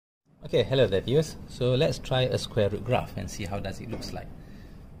Okay, hello there viewers. So let's try a square root graph and see how does it looks like.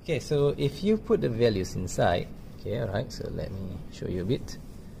 Okay, so if you put the values inside, okay, alright, so let me show you a bit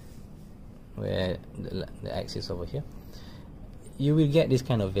where the axis over here. You will get this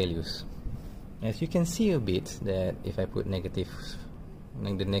kind of values. As you can see a bit that if I put negative,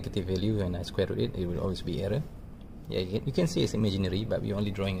 like the negative value and I square root it, it will always be error. Yeah, you can see it's imaginary, but we're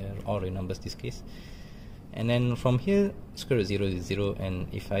only drawing all real numbers this case. And then from here, square root 0 is 0, and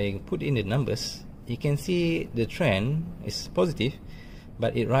if I put in the numbers, you can see the trend is positive,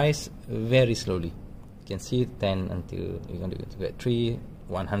 but it rises very slowly. You can see 10 until you're going to get 3,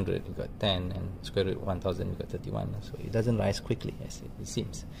 100, you got 10, and square root 1000, you got 31. So it doesn't rise quickly as it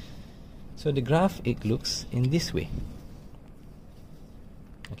seems. So the graph, it looks in this way.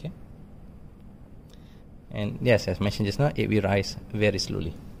 Okay. And yes, as mentioned just now, it will rise very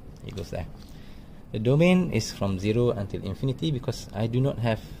slowly. It goes there. The domain is from 0 until infinity because I do not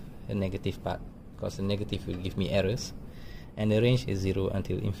have a negative part, because the negative will give me errors, and the range is 0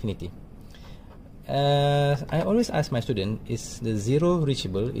 until infinity. I always ask my student, is the 0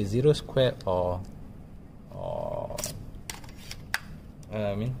 reachable? Is 0 square or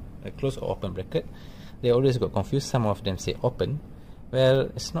I mean a close or open bracket? They always got confused. Some of them say open.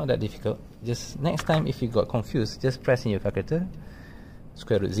 Well, it's not that difficult. Just next time if you got confused, just press in your calculator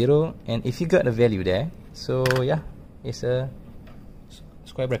square root 0, and if you got a value there, so yeah, it's a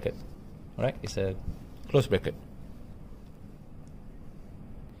square bracket. Alright, it's a close bracket.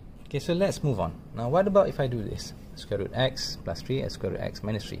 Okay, so let's move on. Now what about if I do this? Square root x plus 3 and square root x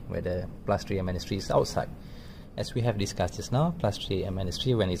minus 3, where the plus 3 and minus 3 is outside. As we have discussed just now, plus 3 and minus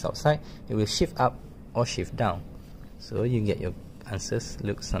 3, when it's outside, it will shift up or shift down. So you get your answers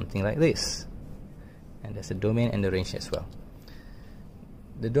look something like this. And there's a domain and the range as well.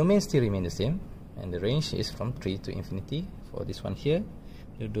 The domain still remain the same, and the range is from 3 to infinity. For this one here,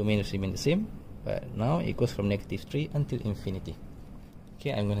 the domain will remain the same, but now it goes from negative 3 until infinity.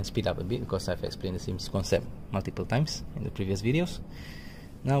 Okay, I'm going to speed up a bit because I've explained the same concept multiple times in the previous videos.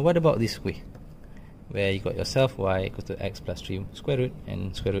 Now what about this way, where you got yourself y equals to x plus 3 square root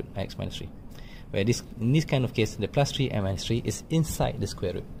and square root x minus 3, where in this kind of case, the plus 3 and minus 3 is inside the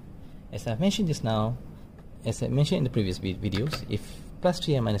square root. As I've mentioned just now, as I mentioned in the previous videos, if plus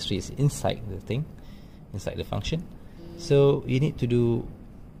 3 and minus 3 is inside the thing, inside the function, so you need to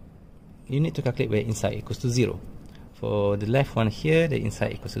calculate where inside equals to 0. For the left one here, the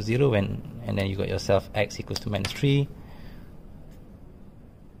inside equals to 0, and then you got yourself x equals to minus 3,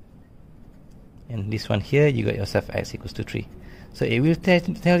 and this one here, you got yourself x equals to 3. So it will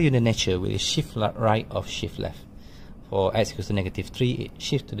tell you the nature, will shift right or shift left. For x equals to negative 3, it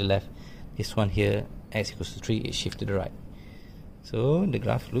shifts to the left. This one here, x equals to 3, it shifts to the right. So the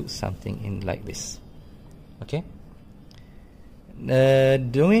graph looks something in like this. Okay. The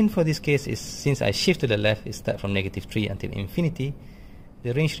domain for this case is, since I shift to the left, it starts from negative 3 until infinity.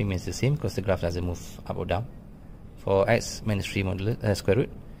 The range remains the same because the graph doesn't move up or down. For x minus 3 modulus, square root,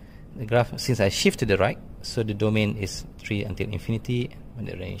 the graph, since I shift to the right, so the domain is 3 until infinity, and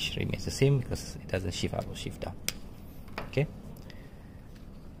the range remains the same because it doesn't shift up or shift down. Okay.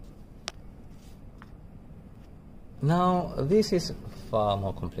 Now this is far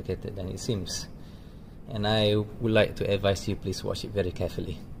more complicated than it seems, and I would like to advise you, please watch it very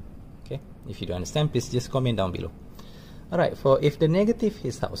carefully. Okay, if you don't understand, please just comment down below. Alright, for if the negative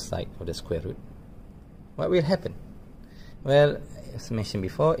is outside of the square root, what will happen? Well, as mentioned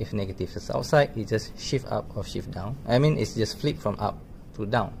before, if negative is outside, it just shift up or shift down. I mean, it's just flip from up to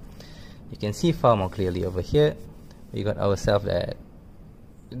down. You can see far more clearly over here. We got ourselves that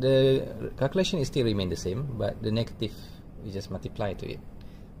the calculation is still remain the same, but the negative we just multiply to it.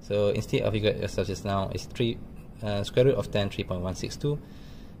 So instead of, you got yourself just now is 3 square root of 10, 3.162.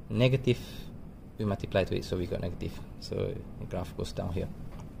 Negative we multiply to it, so we got negative. So the graph goes down here.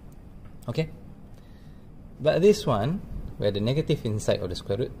 Okay. But this one, where the negative inside of the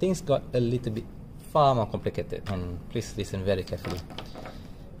square root, things got a little bit far more complicated, and please listen very carefully.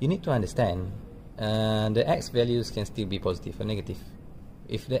 You need to understand the x values can still be positive or negative.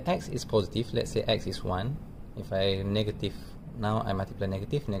 If the x is positive, let's say x is 1, if I negative, now I multiply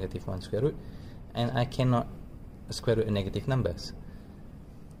negative 1 square root, and I cannot square root a negative numbers.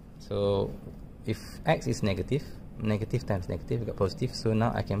 So if x is negative, negative times negative, we got positive, so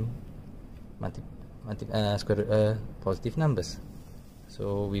now I can square root positive numbers.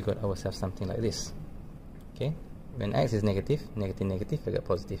 So we got ourselves something like this. Okay, when x is negative, negative, we got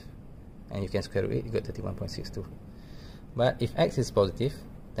positive, and you can square root it, you got 31.62. But if x is positive,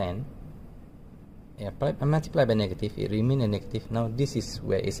 then I multiply by negative, it remains a negative. Now this is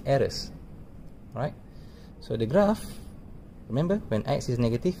where it's errors, right? So the graph Remember, when x is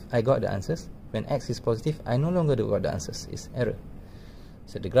negative, I got the answers. When x is positive, I no longer got the answers. It's error.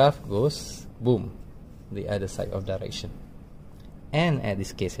 So the graph goes, boom, the other side of direction. And at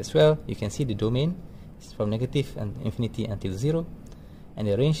this case as well, you can see the domain is from negative and infinity until 0, and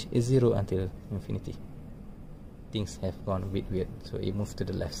the range is 0 until infinity. Things have gone a bit weird, so it moved to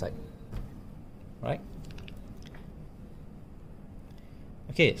the left side. Right?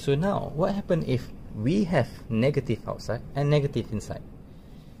 Okay, so now what happens if we have negative outside and negative inside?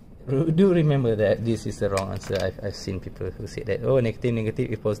 Do remember that this is the wrong answer. I've seen people who say that, oh,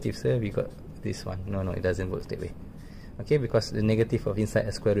 negative, if positive, sir, we got this one. No, it doesn't work that way. Okay, because the negative of inside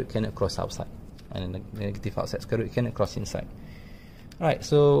a square root cannot cross outside, and the negative outside square root cannot cross inside. Alright,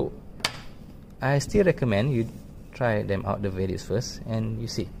 so I still recommend you try them out, the values first, and you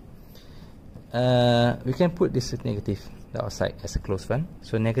see. We can put this negative outside as a closed one.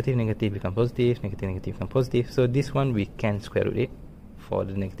 So negative become positive, negative become positive. So this one we can square root it for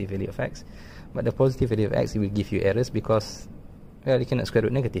the negative value of x, but the positive value of x, it will give you errors because, well, you cannot square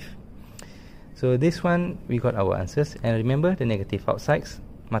root negative. So this one we got our answers, and remember the negative outside,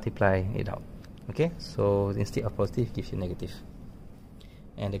 multiply it out. Okay, so instead of positive, gives you negative,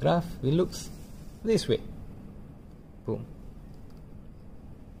 and the graph will look this way. Boom.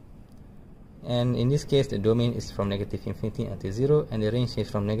 And in this case, the domain is from negative infinity until 0, and the range is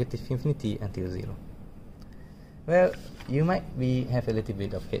from negative infinity until 0. Well, you might have a little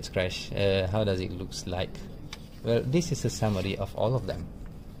bit of head scratch. How does it look like? Well, this is a summary of all of them.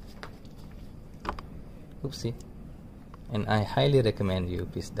 Oopsie. And I highly recommend you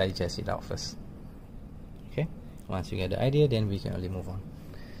please digest it out first. Okay? Once you get the idea, then we can only move on.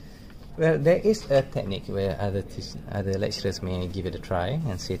 Well, there is a technique where other lecturers may give it a try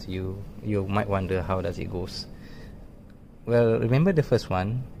and say to you, you might wonder how does it goes. Well, remember the first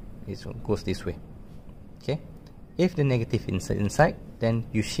one, it goes this way. Okay? If the negative is inside, then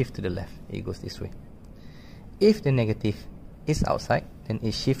you shift to the left. It goes this way. If the negative is outside, then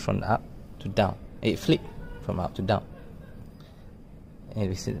it shifts from up to down. It flips from up to down. And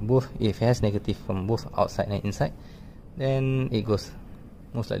we see both, if it has negative from both outside and inside, then it goes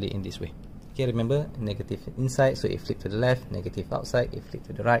most likely in this way. Okay, remember, negative inside, so it flips to the left, negative outside, it flips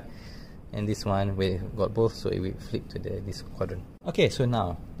to the right, and this one we got both, so it will flip to this quadrant. Okay, so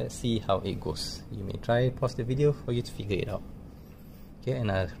now let's see how it goes. You may try pause the video for you to figure it out. Okay, and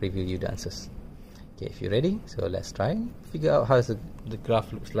I'll reveal you the answers. Okay, if you're ready, so let's try figure out how the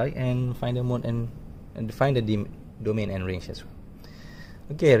graph looks like and find the mode and find the domain and range as well.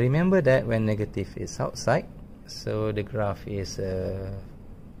 Okay, remember that when negative is outside, so the graph is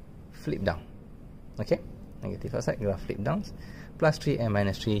flip down. Okay, negative outside, graph flip down. Plus 3 and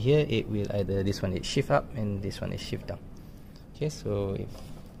minus 3 here, it will either, this one is shift up and this one is shift down. Okay, so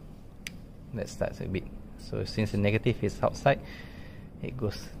let's start a bit. So since the negative is outside, it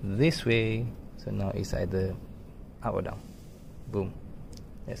goes this way, so now it's either up or down. Boom.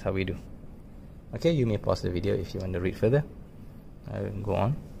 That's how we do. Okay, you may pause the video if you want to read further. I will go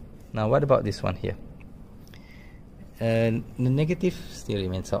on. Now what about this one here? The negative still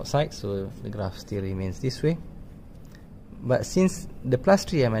remains outside, so the graph still remains this way. But since the plus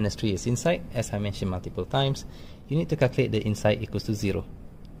 3 and minus 3 is inside, as I mentioned multiple times, you need to calculate the inside equals to 0.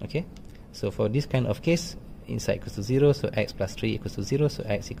 Okay, so for this kind of case, inside equals to 0, so x plus 3 equals to 0, so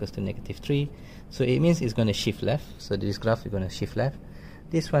x equals to negative 3. So it means it's going to shift left, so this graph is going to shift left.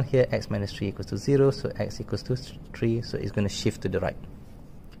 This one here, x minus 3 equals to 0, so x equals to 3, so it's going to shift to the right.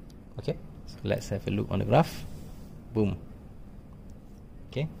 Okay, so let's have a look on the graph. Boom.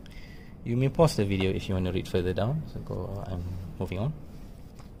 Okay, you may pause the video if you want to read further down. So I'm moving on.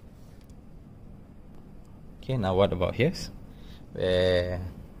 Okay, now what about here? Where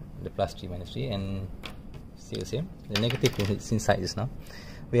the plus 3 minus 3 and still the same. The negative is inside just now.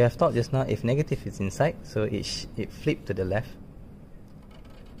 We have thought just now if negative is inside, so it flips to the left.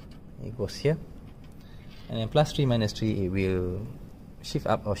 It goes here. And then plus 3 minus 3, it will shift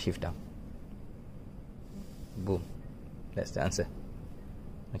up or shift down. Boom. That's the answer.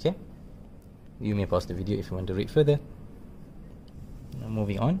 Okay, you may pause the video if you want to read further. Now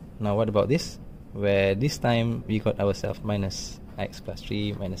moving on. Now what about this, where this time we got ourselves minus x plus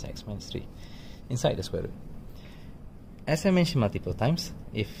 3 minus x minus 3 inside the square root. As I mentioned multiple times,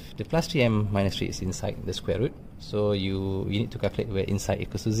 if the plus 3 and minus 3 is inside the square root, so you need to calculate where inside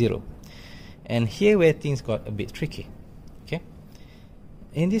equals to 0. And here where things got a bit tricky. Okay,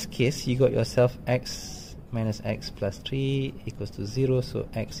 in this case you got yourself x minus x plus 3 equals to 0, so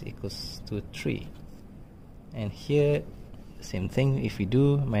x equals to 3. And here, same thing, if we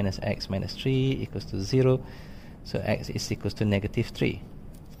do minus x minus 3 equals to 0, so x is equals to negative 3.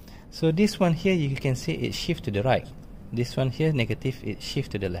 So this one here, you can see it shift to the right. this one here negative, it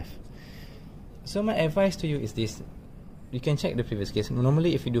shift to the left. So my advice to you is this: you can check the previous case.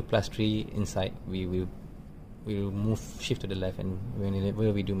 Normally if you do +3 inside, we will shift to the left, and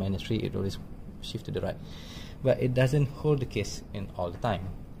whenever we do -3, it always shift to the right. But it doesn't hold the case in all the time.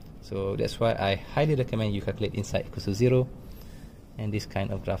 So that's why I highly recommend you calculate inside equals to 0, and this kind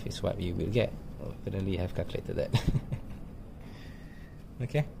of graph is what you will get. Currently I have calculated that.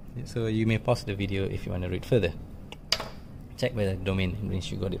 Okay, so you may pause the video if you want to read further. Check whether domain and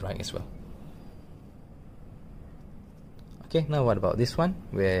range you got it right as well. Okay, now what about this one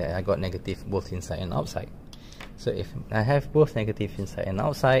where I got negative both inside and outside? So if I have both negative inside and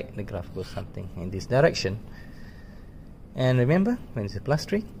outside, the graph goes something in this direction. And remember, when it's a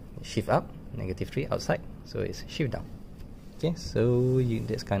 +3, shift up, -3 outside, so it's shift down. Okay, so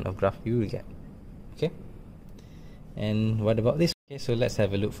this kind of graph you will get. Okay, and what about this? Okay, so let's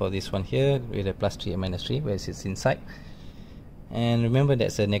have a look for this one here with a +3 and -3 where it's inside. And remember,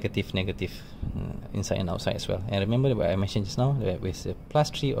 that's a negative inside and outside as well. And remember what I mentioned just now, that with a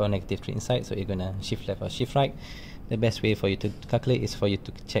 +3 or -3 inside, so you're gonna shift left or shift right. The best way for you to calculate is for you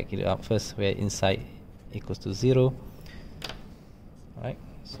to check it out first, where inside equals to 0. Alright,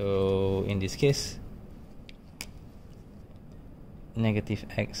 so in this case,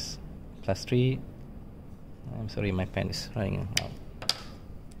 -x +3. I'm sorry, my pen is running out.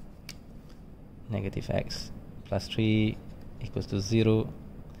 -x +3 equals to 0.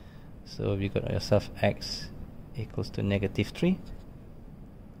 So you got yourself x equals to -3.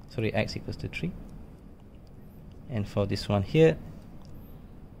 Sorry, x equals to 3. And for this one here,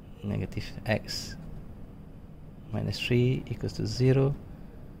 -x -3 equals to 0.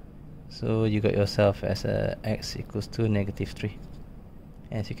 So you got yourself as x equals to -3.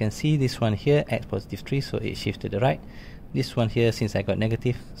 As you can see, this one here, x +3, so it shifts to the right. This one here, since I got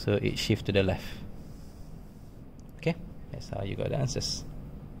negative, so it shifts to the left. Okay, that's how you got the answers.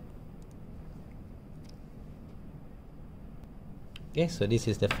 Okay, so this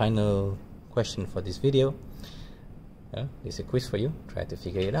is the final question for this video. This is a quiz for you. Try to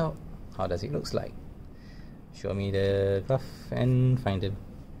figure it out. How does it look like? Show me the graph and find the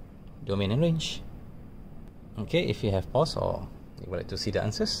domain and range. Okay, if you have pause or you would like to see the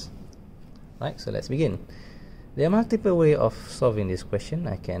answers. Right, so let's begin. There are multiple ways of solving this question.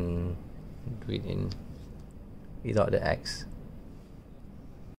 I can do it without the x.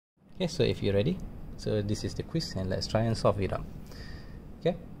 Okay, so if you're ready, so this is the quiz and let's try and solve it up.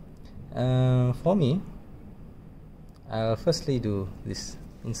 Okay, for me, I'll firstly do this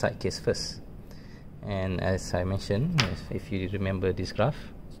inside case first. And as I mentioned, if you remember this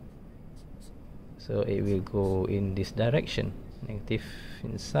graph, so it will go in this direction, negative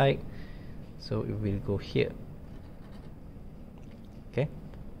inside, so it will go here. Okay,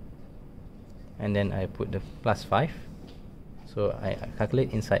 and then I put the +5, so I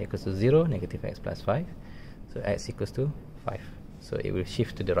calculate inside equals to 0, -x +5, so x equals to 5, so it will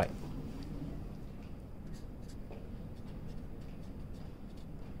shift to the right.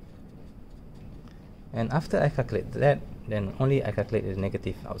 And after I calculate that, then only I calculate the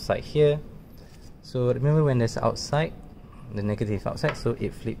negative outside here. So remember, when there's outside, the negative outside, so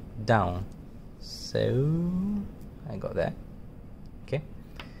it flipped down. So I got that. Okay.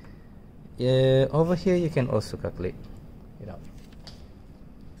 Over here you can also calculate it out.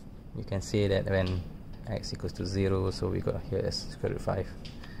 You can see that when x equals to 0, so we got here as √5.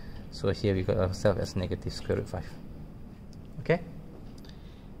 So here we got ourselves as -√5. Okay.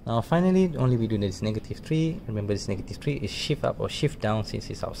 Now finally, only we do this -3. Remember, this -3 is shift up or shift down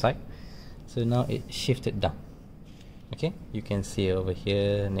since it's outside. So now it shifted down. Okay, you can see over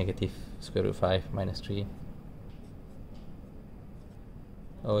here -√5 -3.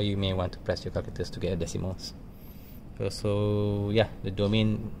 Or you may want to press your calculators to get decimals. So yeah, the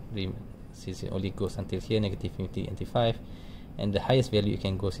domain, since it only goes until here, -∞ until 5, and the highest value you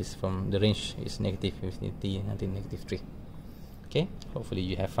can go is from the range is -∞ until -3. Okay, hopefully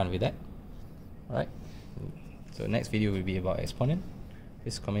you have fun with that. Alright, so next video will be about exponent.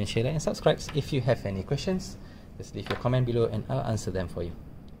 Please comment, share, and subscribe. If you have any questions, just leave your comment below and I'll answer them for you.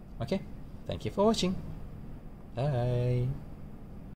 Okay, thank you for watching. Bye.